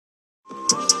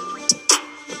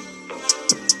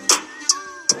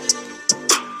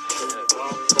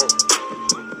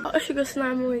your girl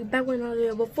Slime back with another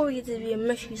video. Before we get to the video,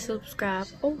 make sure you subscribe.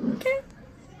 Okay?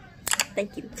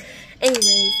 Thank you.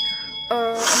 Anyways,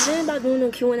 I'm thinking about doing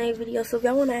a Q&A video. So if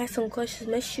y'all want to ask some questions,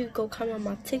 make sure you go comment on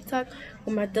my TikTok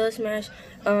or my Dub Smash.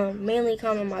 Mainly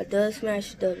comment on my Dub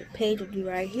Smash. The page will be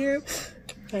right here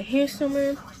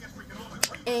somewhere.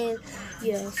 And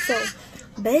yeah, so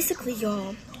basically,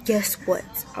 y'all, guess what?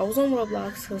 I was on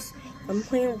Roblox because I'm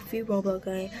playing a few Roblox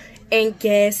games. And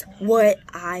guess what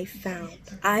I found?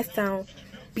 I found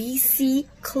BC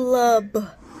Club.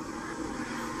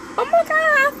 Oh my god,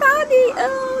 I found it.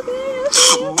 Oh, okay.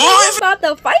 We about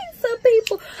to fight some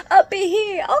people up in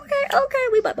here. Okay.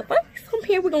 We about to fight some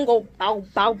here. We're gonna go bow.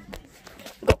 Go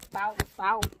bow.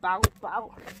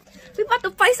 We about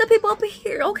to fight some people up in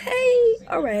here, okay?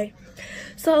 Alright.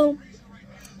 So,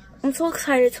 I'm so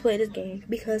excited to play this game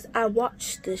because I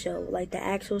watched the show, like the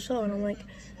actual show, and I'm like,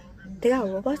 they got a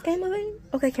Roblox game of it?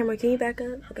 Okay, camera, can you back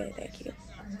up? Okay, thank you.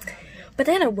 But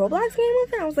they had a Roblox game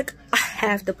of it? I was like, I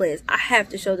have to play this. I have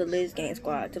to show the Liz Gang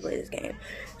Squad to play this game.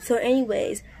 So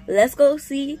anyways, let's go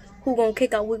see who we gonna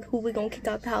kick out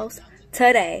the house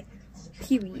today.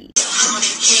 Period.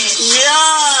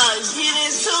 Yeah, get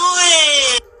into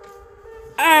it.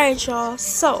 Alright, y'all.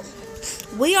 So,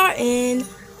 we are in,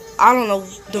 I don't know,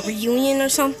 the reunion or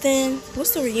something.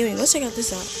 What's the reunion? Let's check out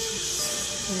this out.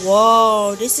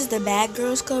 Whoa, this is the Bad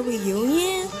Girls Club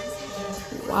reunion?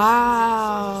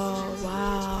 Wow.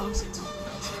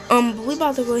 We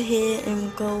about to go ahead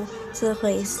and go to the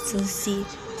place to see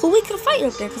who we can fight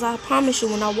up there. Because I promise you,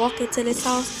 when I walk into this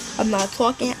house, I'm not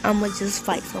talking. I'm going to just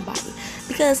fight somebody.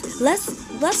 Because let's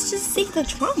just see the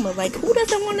drama. Like, who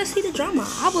doesn't want to see the drama?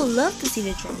 I would love to see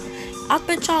the drama. I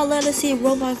bet y'all let us see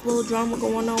Roblox little drama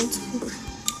going on too.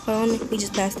 Hold on, we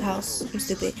just passed the house. I'm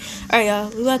stupid. Alright, y'all.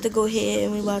 We about to go ahead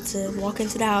and we about to walk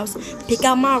into the house, pick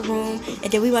out my room,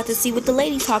 and then we about to see what the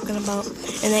lady's talking about.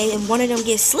 And if one of them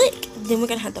gets slick, then we're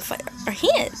gonna have to fight our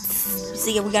hands.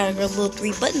 See, we got our little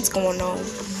 3 buttons going on.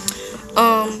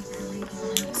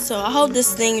 So I hope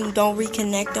this thing don't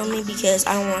reconnect on me because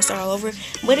I don't want to start all over.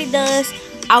 What it does,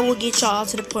 I will get y'all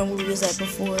to the point where we was at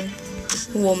before.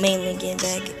 Well, mainly getting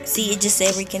back. See, it just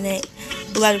said reconnect.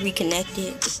 We gotta reconnect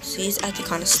it. See, it's actually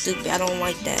kind of stupid. I don't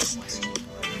like that.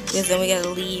 Because then we gotta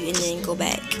leave and then go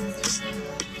back.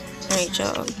 Alright,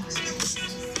 y'all.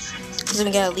 Because then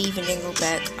we gotta leave and then go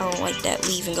back. I don't like that.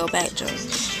 Leave and go back, y'all.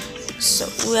 So,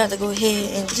 we have to go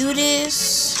ahead and do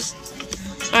this.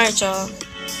 Alright, y'all.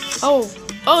 Oh,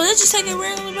 let's just take it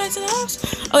randomly back to the house.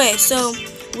 Okay, so,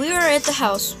 we are at the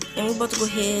house. And we're about to go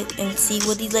ahead and see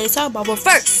what these ladies talk about. But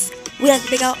first, we have to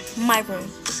pick out my room.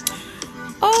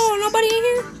 Oh, nobody in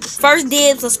here? First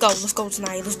dibs. Let's go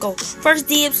tonight. Let's go. First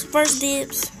dibs. Okay.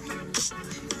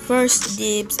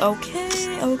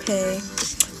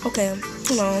 Hold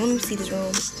on. Let me see this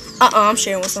room. I'm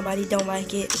sharing with somebody. Don't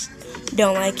like it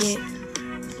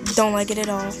at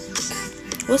all.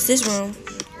 What's this room?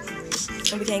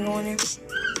 Oh, we can't go in there.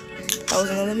 That was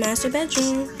another master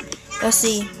bedroom. Let's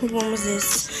see. Whose room was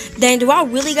this? Dang, do I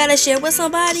really gotta share with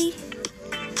somebody?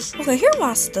 Okay, here's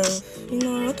my stuff. You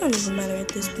know, it don't even matter at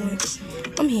this point.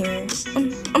 I'm here.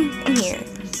 I'm here.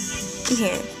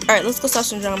 Alright, let's go start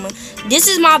some drama. This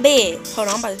is my bed. Hold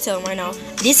on, I'm about to tell them right now.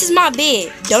 This is my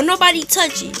bed. Don't nobody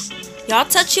touch it. Y'all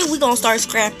touch it, we gonna start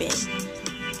scrapping.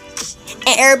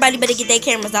 And everybody better get their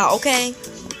cameras out, okay?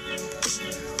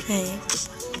 Hey.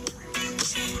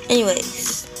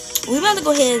 Anyways, we about to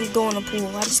go ahead and go in the pool.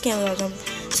 I just can't let them.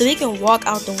 So we can walk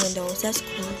out the windows. That's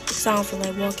cool. Cause I don't feel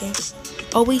like walking.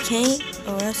 Oh, we can't?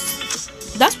 Oh,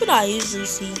 that's what I usually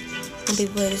see when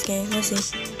people play this game. Let's see.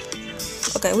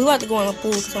 Okay, we about to go in the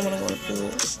pool because I want to go in the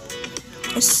pool.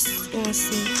 Let's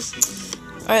see.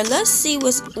 Alright, let's see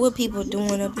what people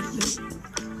doing up here.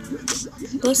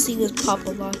 Let's see what's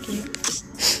Papa locking.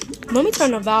 Let me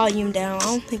turn the volume down.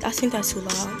 I think that's too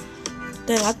loud.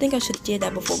 Then I think I should have did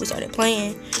that before we started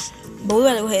playing. But we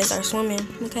gotta go ahead and start swimming.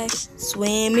 Okay,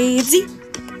 swimming deep.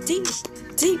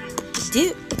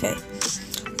 Okay.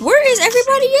 Where is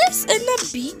everybody else in the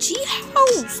BG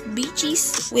house?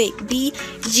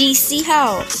 BGC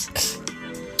house.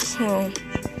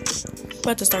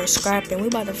 About to start scrapping. We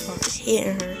about to start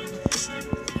hitting her.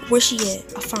 Where she at?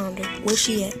 I found her. Where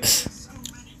she at?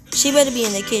 She better be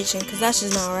in the kitchen, because that's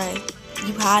just not right.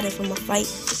 You hiding from a fight.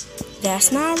 That's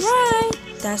not right.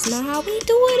 That's not how we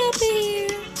do it up in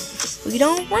here. We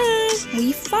don't run.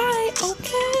 We fight,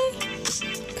 okay?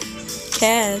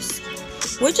 Cass.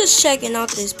 We're just checking out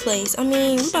this place. I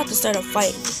mean, we about to start a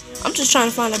fight. I'm just trying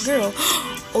to find a girl.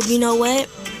 Oh, you know what?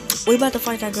 We about to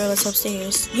fight that girl that's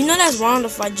upstairs. You know that's wrong to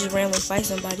just randomly fight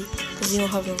somebody. Because you don't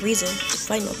have no reason to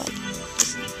fight nobody.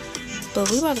 But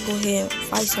we about to go ahead and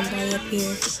fight somebody up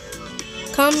here.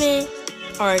 Coming.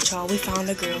 Alright, y'all. We found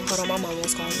a girl. Hold on, my mom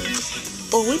was calling me.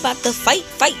 Oh, we about to fight.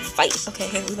 Okay,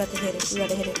 here, we about to hit it.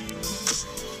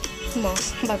 Come on.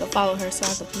 I'm about to follow her so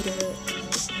I can beat her up.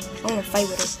 I want to fight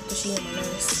with her because she in my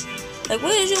nerves. Like,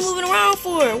 what is you moving around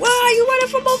for? What are you running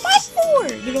from a fight for?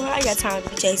 You know, I got time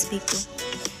to chase people.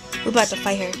 We about to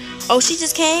fight her. Oh, she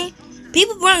just came?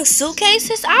 People bring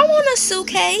suitcases? I want a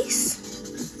suitcase.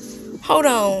 Hold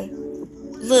on.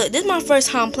 Look, this is my first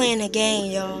time playing the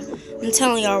game, y'all. I'm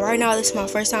telling y'all right now, this is my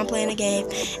first time playing the game.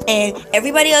 And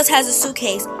everybody else has a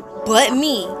suitcase but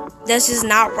me. That's just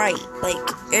not right. Like,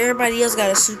 everybody else got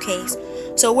a suitcase.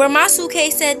 So where my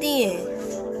suitcase at then?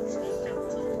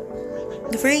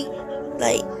 The freak?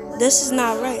 Like, this is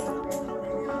not right.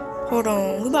 Hold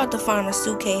on. We about to find a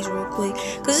suitcase real quick.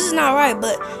 Because this is not right,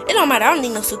 but it don't matter. I don't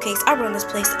need no suitcase. I run this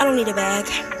place. I don't need a bag.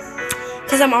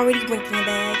 Because I'm already bringing a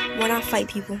bag when I fight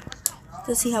people.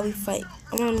 Let's see how we fight.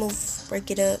 I'm going to move, break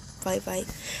it up, fight.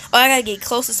 Oh, I got to get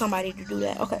close to somebody to do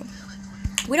that. Okay.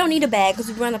 We don't need a bag because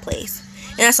we run the place.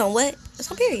 And that's on what?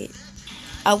 That's on period.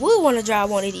 I would want to drive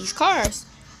one of these cars,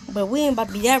 but we ain't about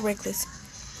to be that reckless.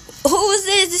 Who is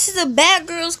this? This is a bad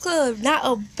girls club, not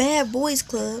a bad boys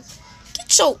club.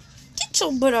 Get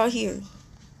your butt out here.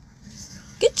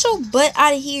 Get your butt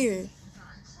out of here.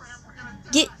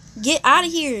 Get out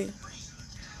of here.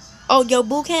 Oh, your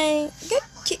boo came.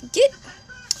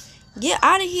 Get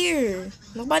out of here.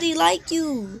 Nobody like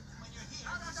you.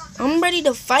 I'm ready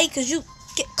to fight because you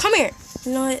come here.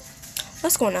 You know what?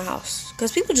 Let's go in the house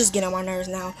because people just get on my nerves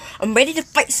now. I'm ready to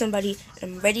fight somebody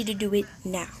and I'm ready to do it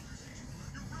now.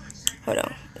 Hold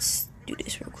on. Let's do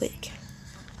this real quick.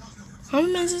 How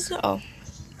many minutes is it? Oh.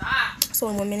 It's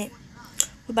only 1 minute.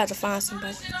 We're about to find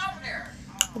somebody.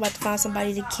 We're about to find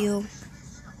somebody to kill.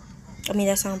 I mean,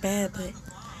 that sounds bad, but...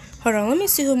 Hold on. Let me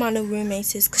see who my new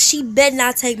roommate is. Because she better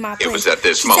not take my place. It was at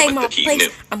this moment that he knew.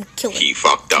 I'm killing her. He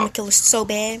fucked up. I'm going to kill her so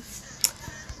bad.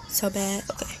 So bad.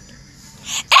 Okay.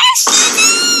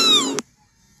 Oh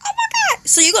my God.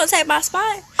 So you going to take my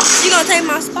spot? You going to take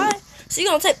my spot? So you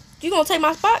going to take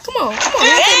my spot? Come on. You going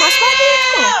to take my spot,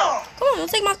 dude? Come on. You going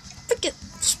to take my freaking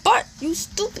spot? You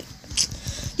stupid.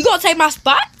 You going to take my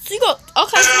spot? So you going to...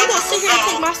 Okay, so you going to sit here and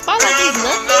take my spot like it's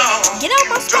nothing? Get out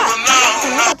my spot.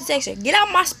 I'm about to text her. Get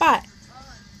out my spot.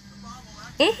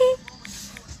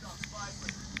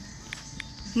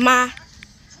 My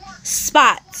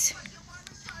spot.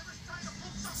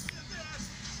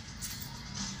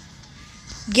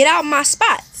 Get out my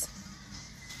spot.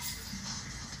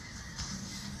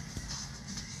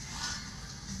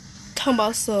 Talking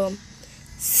about some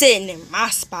sitting in my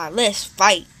spot. Let's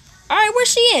fight. Alright, where's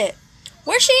she at?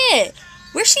 Where's she at?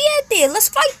 Where's she at then? Let's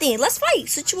fight then. Let's fight.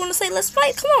 Since you want to say let's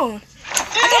fight, come on.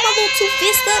 I got my little 2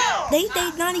 fists up. They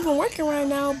not even working right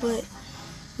now, but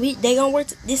they gonna work.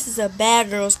 This is a bad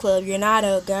girls club. You're not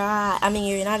a guy. I mean,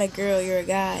 you're not a girl. You're a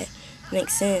guy.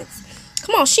 Makes sense.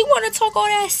 Come on. She want to talk all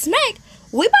that smack.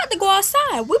 We about to go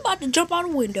outside. We about to jump out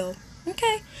the window.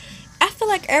 Okay. I feel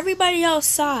like everybody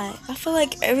outside. I feel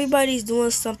like everybody's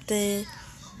doing something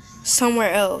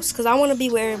somewhere else. Because I want to be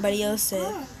where everybody else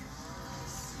is.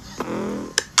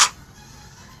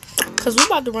 Because we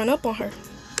about to run up on her.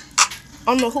 I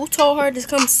don't know who told her to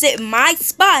come sit in my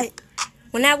spot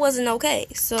when that wasn't okay.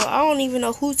 So I don't even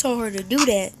know who told her to do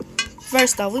that.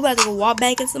 First off, we about to go walk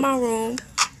back into my room.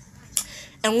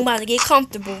 And we about to get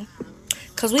comfortable.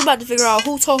 Because we about to figure out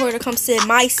who told her to come sit in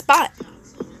my spot.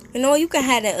 You know, you can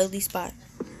have that ugly spot.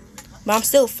 But I'm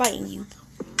still fighting you.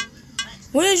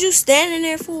 What is you standing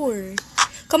there for?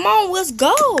 Come on, let's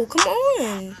go. Come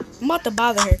on. I'm about to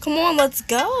bother her. Come on, let's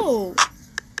go.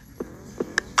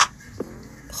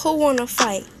 Who wanna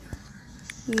fight?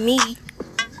 Me.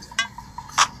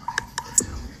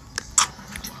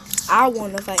 I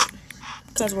wanna fight.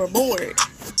 Because we're bored.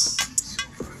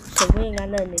 Because we ain't got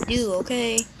nothing to do,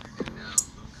 okay?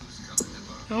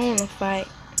 I wanna fight.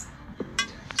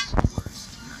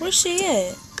 Where's she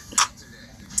at?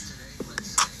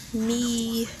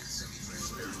 Me.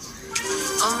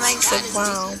 Oh my God.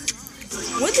 Wow.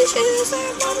 What did she just say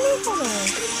about me? Hold on.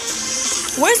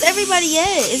 Where's everybody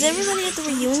at? Is everybody at the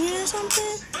reunion or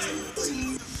something?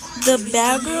 The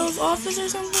bad girls office or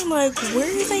something? Like, where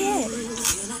are they at?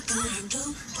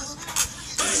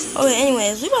 Okay,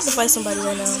 anyways, we about to fight somebody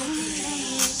right now.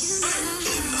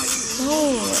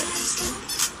 Oh.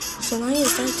 So now I need to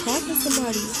start attacking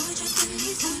somebody.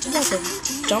 I'm about to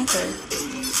jump her.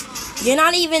 You're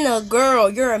not even a girl.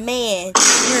 You're a man.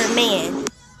 You're a man.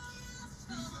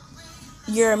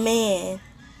 You're a man.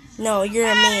 No, you're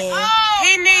a man.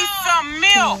 He needs some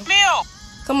milk.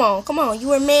 Come on, come on.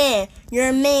 You're a man. You're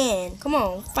a man. Come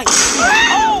on, fight.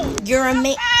 You're a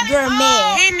man. You're a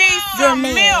man. He needs You're a some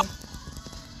man. milk.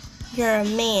 You're a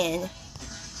man.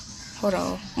 Hold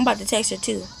on. I'm about to text her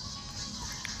too.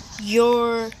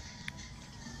 You're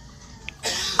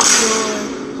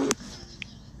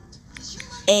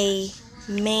a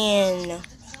man.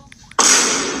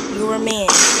 You're a man.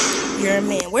 You're a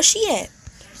man. Where's she at?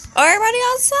 Oh, everybody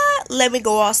outside? Let me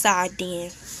go outside then.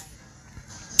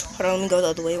 Hold on, let me go the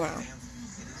other way around.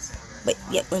 Wait,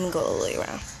 yep, let me go all the way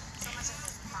around.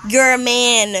 You're a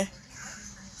man.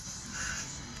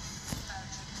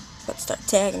 About to start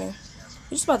tagging her.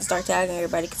 We're just about to start tagging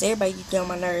everybody because everybody get on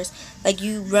my nerves. Like,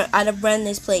 I'd run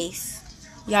this place.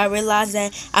 Y'all realize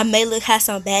that I may have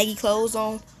some baggy clothes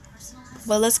on,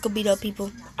 but let's go beat up people.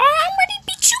 Alright, I'm ready to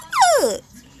beat you up.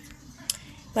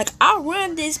 Like, I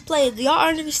run this place. Do y'all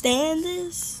understand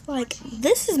this? Like,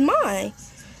 this is mine.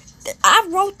 I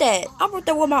wrote that. I wrote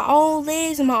that with my own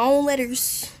legs and my own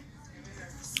letters.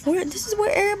 This is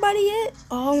where everybody at?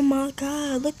 Oh my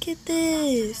god, look at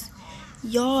this.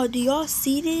 Y'all, do y'all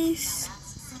see this?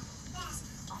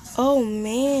 Oh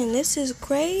man, this is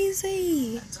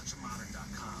crazy.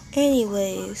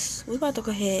 Anyways, we about to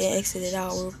go ahead and exit it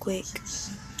out real quick.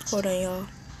 Hold on, y'all.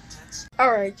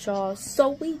 Alright, y'all. So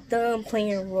we done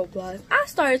playing Roblox. I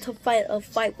started to fight a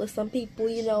fight with some people,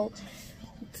 you know.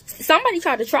 Somebody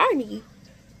tried to try me.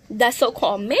 That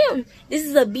so-called man. This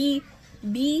is a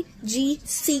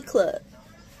BGC club.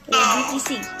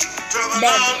 BGC.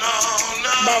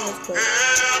 Baggage club.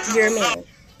 You're a man.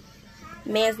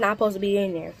 Man's not supposed to be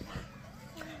in there.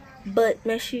 But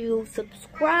make sure you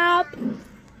subscribe.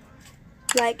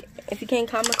 Like, if you can't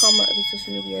comment on my other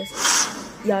social medias,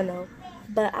 y'all know.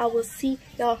 But I will see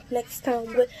y'all next time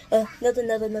with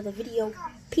another video.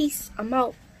 Peace. I'm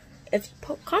out.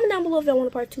 Comment down below if y'all want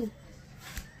a part 2.